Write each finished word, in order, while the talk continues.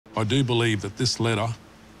I do believe that this letter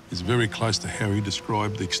is very close to how he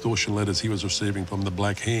described the extortion letters he was receiving from the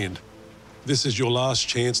Black Hand. This is your last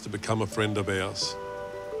chance to become a friend of ours.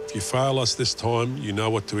 If you fail us this time, you know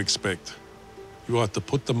what to expect. You have to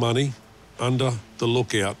put the money under the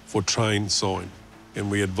lookout for train sign,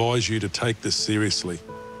 and we advise you to take this seriously.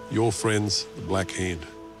 Your friends, the Black Hand.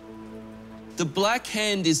 The Black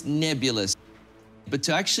Hand is nebulous, but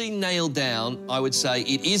to actually nail down, I would say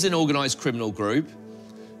it is an organised criminal group.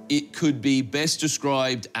 It could be best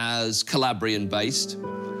described as Calabrian-based,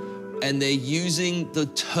 and they're using the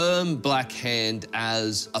term Black Hand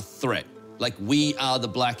as a threat. Like, we are the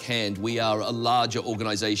Black Hand, we are a larger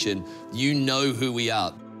organisation, you know who we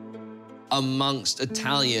are. Amongst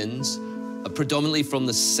Italians, predominantly from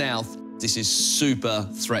the south, this is super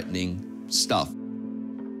threatening stuff.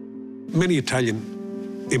 Many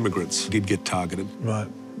Italian immigrants did get targeted. Right.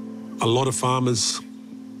 A lot of farmers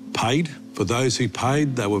paid. For those who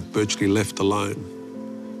paid, they were virtually left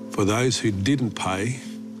alone. For those who didn't pay,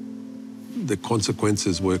 the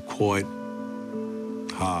consequences were quite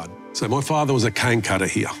hard. So my father was a cane cutter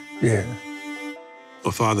here. Yeah.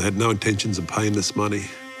 My father had no intentions of paying this money.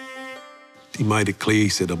 He made it clear, he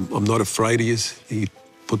said, I'm not afraid of you. He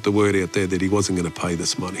put the word out there that he wasn't going to pay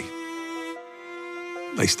this money.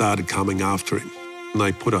 They started coming after him. And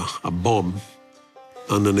they put a bomb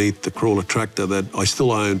underneath the crawler tractor that I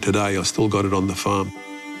still own today. I still got it on the farm.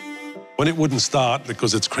 When it wouldn't start,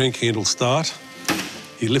 because its crank handle start,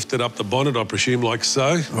 he lifted up the bonnet, I presume like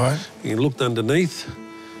so. Right. He looked underneath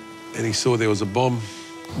and he saw there was a bomb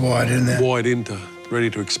Wide in there. wide into, ready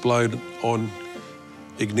to explode on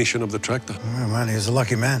ignition of the tractor. Oh, man, he was a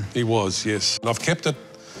lucky man. He was, yes. And I've kept it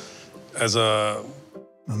as a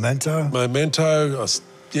Memento? memento,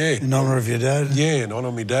 yeah. In honour of your dad? Yeah, in honour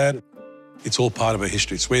of my dad. It's all part of our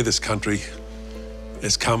history. It's where this country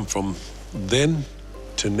has come from then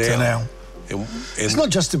to now. To now. And It's not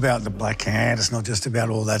just about the Black Hand, it's not just about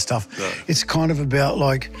all that stuff. No. It's kind of about,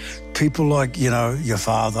 like, people like, you know, your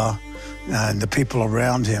father and the people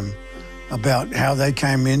around him, about how they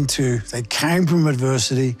came from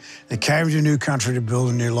adversity, they came to a new country to build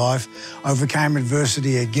a new life, overcame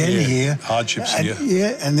adversity again here. Hardships here.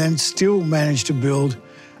 Yeah, and then still managed to build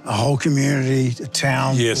a whole community, a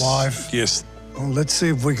town, life. Yes. Well, let's see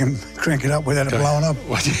if we can crank it up without it blowing up.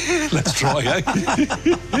 Let's try, eh?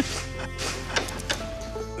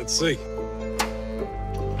 Let's see.